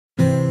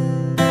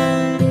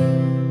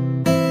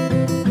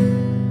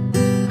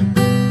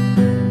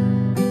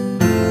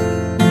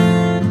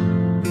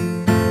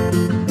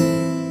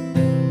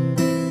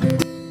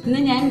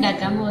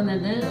ഉണ്ടാക്കാൻ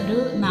പോകുന്നത് ഒരു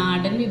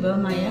നാടൻ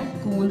വിഭവമായ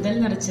കൂന്തൽ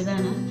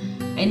നിറച്ചതാണ്.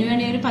 അതിന്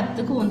വേണ്ടി ഒരു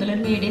 10 കൂന്തൽ,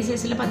 ഒരു മീഡിയം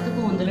സൈസിലെ 10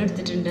 കൂന്തൽ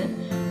എടുത്തിട്ടുണ്ട്.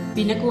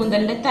 പിന്നെ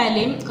കൂന്തലിൻ്റെ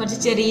തലയും കുറച്ച്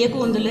ചെറിയ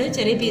കൂന്തൽ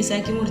ചെറിയ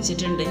പീസാക്കി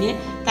മുറിച്ചിട്ടുണ്ട്. ഇനി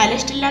തല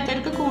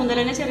ഇഷ്ടമില്ലാത്തവർക്ക്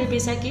കൂന്തലിനെ ചെറിയ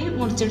പീസാക്കി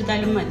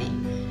മുറിച്ചെടുത്താലും മതി.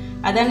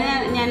 അതാണ്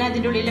ഞാൻ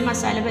അതിൻ്റെ ഉള്ളിൽ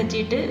മസാല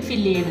പറ്റിയിട്ട്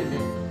ഫില്ല് ചെയ്യണത്.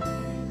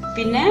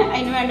 പിന്നെ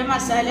അതിന് വേണ്ട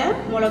മസാല: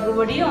 മുളക്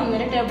പൊടി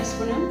 1.5 ടേബിൾ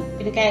സ്പൂണ്,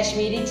 പിന്നെ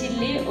കാശ്മീരി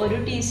ചില്ലി 1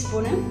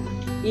 ടീസ്പൂണ്,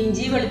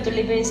 ഇഞ്ചി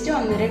വെളുത്തുള്ളി പേസ്റ്റ്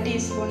 1.5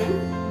 ടീസ്പൂണ്,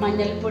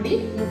 മഞ്ഞൾപ്പൊടി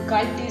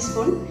 1/4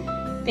 ടീസ്പൂൺ,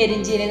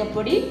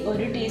 പെരിഞ്ജീരകപ്പൊടി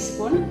 1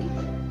 ടീസ്പൂൺ,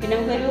 പിന്നെ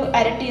നമുക്കൊരു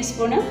 1/2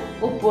 ടീസ്പൂണ്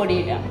ഉപ്പ് പൊടി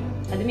ഇടാം.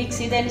 അത് മിക്സ്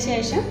ചെയ്തതിന്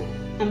ശേഷം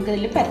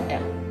നമുക്കതിൽ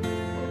പരട്ടാം.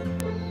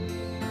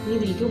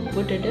 ഇതിലേക്ക്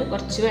ഉപ്പിട്ടിട്ട്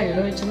കുറച്ച്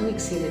വെള്ളം ഒഴിച്ചൊന്ന്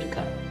മിക്സ്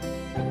ചെയ്തെടുക്കാം.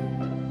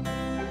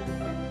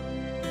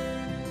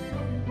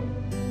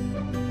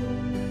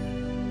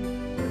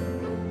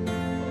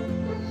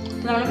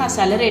 നമ്മൾ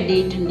മസാല റെഡി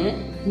ആയിട്ടുണ്ട്.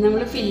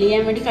 നമ്മൾ ഫില്ല്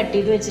ചെയ്യാൻ വേണ്ടി കട്ട്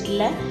ചെയ്ത്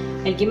വെച്ചിട്ടുള്ള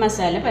അതിലേക്ക്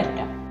മസാല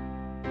പരട്ടാം.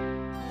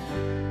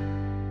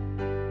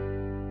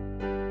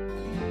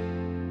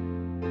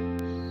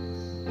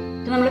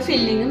 നമ്മൾ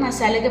ഫില്ലിങ്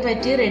മസാലയൊക്കെ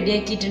പറ്റി റെഡി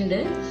ആക്കിയിട്ടുണ്ട്.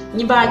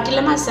 ഇനി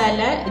ബാക്കിയുള്ള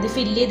മസാല ഇത്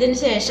ഫില്ല് ചെയ്തതിന്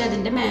ശേഷം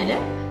അതിൻ്റെ മേലെ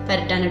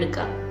പരട്ടാൻ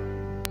എടുക്കാം.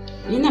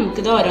 ഇനി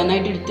നമുക്കിത്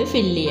ഓരോന്നായിട്ട് എടുത്ത്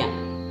ഫില്ല് ചെയ്യാം.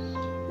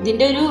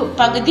 ഇതിൻ്റെ ഒരു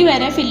പകുതി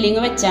വരെ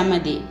ഫില്ലിങ് വെച്ചാൽ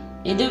മതി.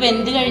 ഇത്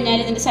വെന്ത് കഴിഞ്ഞാൽ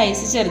ഇതിൻ്റെ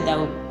സൈസ്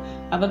ചെറുതാവും,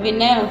 അപ്പോൾ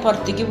പിന്നെ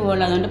പുറത്തേക്ക്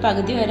പോകുള്ളൂ. അതുകൊണ്ട്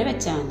പകുതി വരെ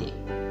വെച്ചാൽ മതി.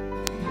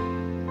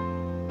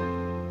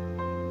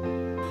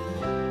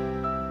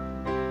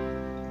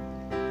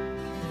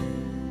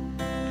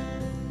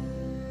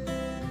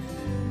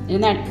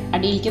 ഇതിന്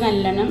അടിയിലേക്ക്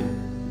നല്ലോണം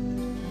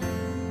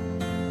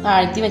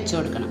താഴ്ത്തി വെച്ചു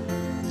കൊടുക്കണം.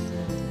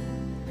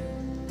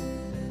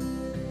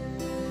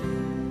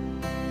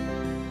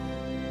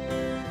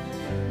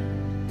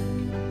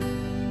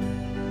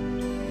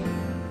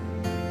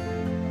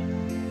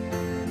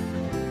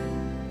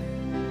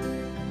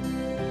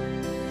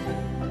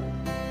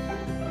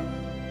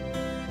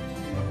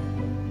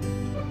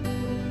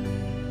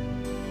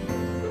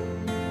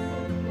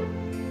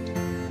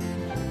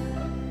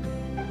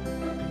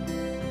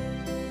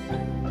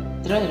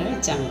 ഇത്ര വരെ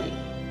വെച്ചാൽ മതി.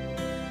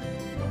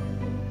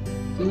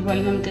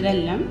 ഇതുപോലെ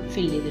നമുക്കിതെല്ലാം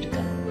ഫില്ല്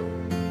ചെയ്തെടുക്കാം.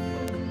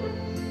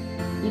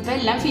 ഇപ്പം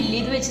എല്ലാം ഫില്ല്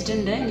ചെയ്ത്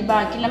വെച്ചിട്ടുണ്ട്. ഇനി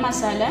ബാക്കിയുള്ള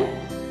മസാല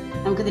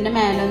നമുക്കിതിൻ്റെ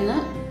മേലൊന്ന്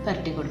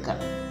പുരട്ടി കൊടുക്കാം.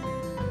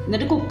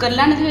 എന്നിട്ട്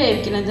കുക്കറിലാണ് ഇത്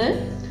വേവിക്കുന്നത്.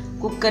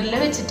 കുക്കറിൽ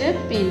വെച്ചിട്ട്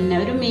പിന്നെ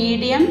ഒരു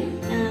മീഡിയം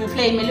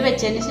ഫ്ലെയിമിൽ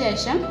വെച്ചതിന്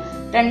ശേഷം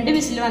 2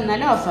 വിസിൽ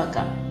വന്നാൽ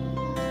ഓഫാക്കാം.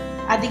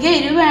 അധികം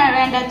എരിവ്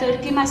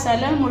വേണ്ടാത്തവർക്ക് ഈ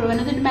മസാല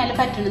മുഴുവനും ഇതിൻ്റെ മേലെ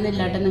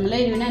പറ്റണമെന്നില്ല കേട്ടോ. നിങ്ങൾ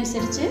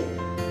എരിവിനനുസരിച്ച്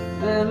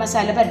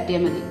മസാല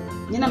പുരട്ടിയാൽ മതി.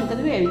 ഇനി നമുക്കത്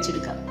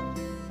വേവിച്ചെടുക്കാം.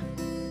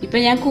 ഇപ്പം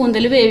ഞാൻ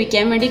കൂന്തൽ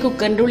വേവിക്കാൻ വേണ്ടി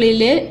കുക്കറിൻ്റെ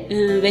ഉള്ളിൽ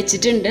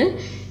വെച്ചിട്ടുണ്ട്.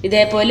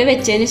 ഇതേപോലെ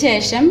വെച്ചതിന്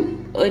ശേഷം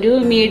ഒരു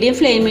മീഡിയം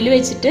ഫ്ലെയിമിൽ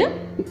വെച്ചിട്ട്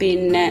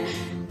പിന്നെ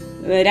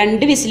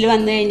 2 വിസിൽ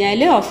വന്നു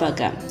കഴിഞ്ഞാൽ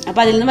ഓഫാക്കാം.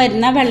 അപ്പോൾ അതിൽ നിന്ന്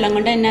വരുന്ന വെള്ളം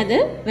കൊണ്ട് തന്നെ അത്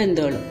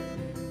വെന്തോളും.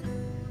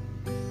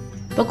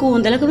 ഇപ്പോൾ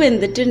കൂന്തലൊക്കെ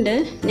വെന്തിട്ടുണ്ട്.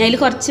 ഞാൻ അതിൽ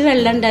കുറച്ച്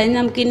വെള്ളം ഉണ്ടായി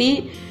നമുക്കിനി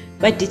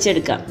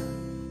വറ്റിച്ചെടുക്കാം.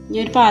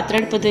 ഞാൻ ഒരു പാത്രം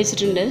അടുപ്പത്ത്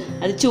വെച്ചിട്ടുണ്ട്.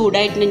 അത്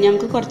ചൂടായിട്ടുണ്ടെങ്കിൽ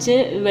നമുക്ക് കുറച്ച്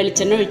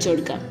വെളിച്ചെണ്ണ ഒഴിച്ചു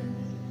കൊടുക്കാം.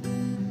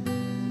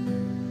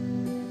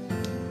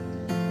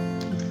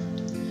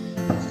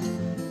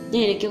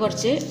 ഇതിലേക്ക്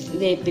കുറച്ച്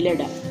വേപ്പില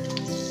ഇടാം.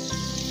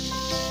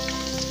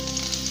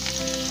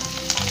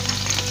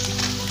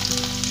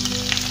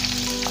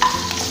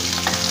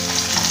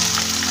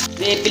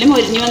 വേപ്പില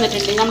മൊരിഞ്ഞ്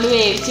വന്നിട്ടുണ്ട്. നമ്മൾ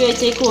വേവിച്ച്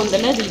വെച്ച ഈ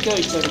കൂന്തൽ അതിലേക്ക്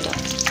ഒഴിച്ചു കൊടുക്കാം.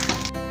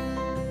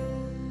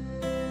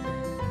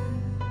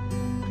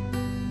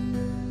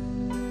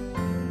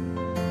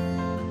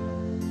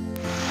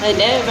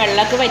 അതിൻ്റെ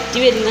വെള്ളമൊക്കെ വറ്റി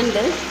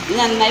വരുന്നുണ്ട്.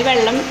 നന്നായി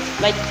വെള്ളം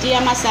വറ്റി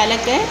ആ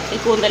മസാലയൊക്കെ ഈ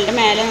കൂന്തലിൻ്റെ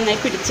മേലെ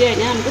നന്നായി പിടിച്ചു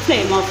കഴിഞ്ഞാൽ നമുക്ക്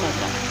ഫ്ലെയിം ഓഫ്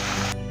ആക്കാം.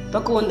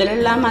 ഇപ്പോൾ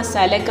കൂന്തലുള്ള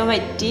മസാലയൊക്കെ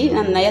വറ്റി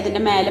നന്നായി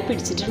അതിൻ്റെ മേലെ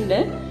പിടിച്ചിട്ടുണ്ട്.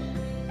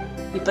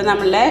 ഇപ്പോൾ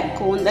നമ്മളെ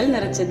കൂന്തൽ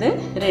നിറച്ചത്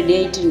റെഡി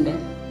ആയിട്ടുണ്ട്.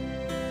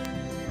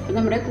 അപ്പോൾ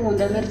നമ്മുടെ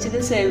കൂന്തൽ നിറച്ചത്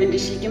സെർവിങ്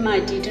ഡിഷിലേക്ക്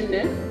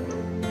മാറ്റിയിട്ടുണ്ട്.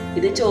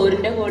 ഇത്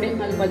ചോറിൻ്റെ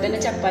കൂടെയും അതുപോലെ തന്നെ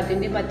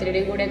ചപ്പാത്തിൻ്റെയും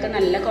പത്തിരിയുടെയും കൂടെയൊക്കെ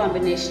നല്ല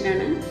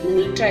കോമ്പിനേഷനാണ്.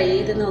 നിങ്ങൾ ട്രൈ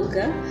ചെയ്ത്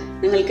നോക്കുക.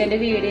 നിങ്ങൾക്ക് എൻ്റെ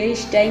വീഡിയോ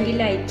ഇഷ്ടമെങ്കിൽ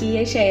ലൈക്ക്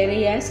ചെയ്യുക, ഷെയർ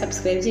ചെയ്യുക,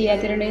 സബ്സ്ക്രൈബ്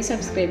ചെയ്യാത്തവരുണ്ടെങ്കിൽ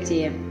സബ്സ്ക്രൈബ്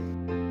ചെയ്യാം.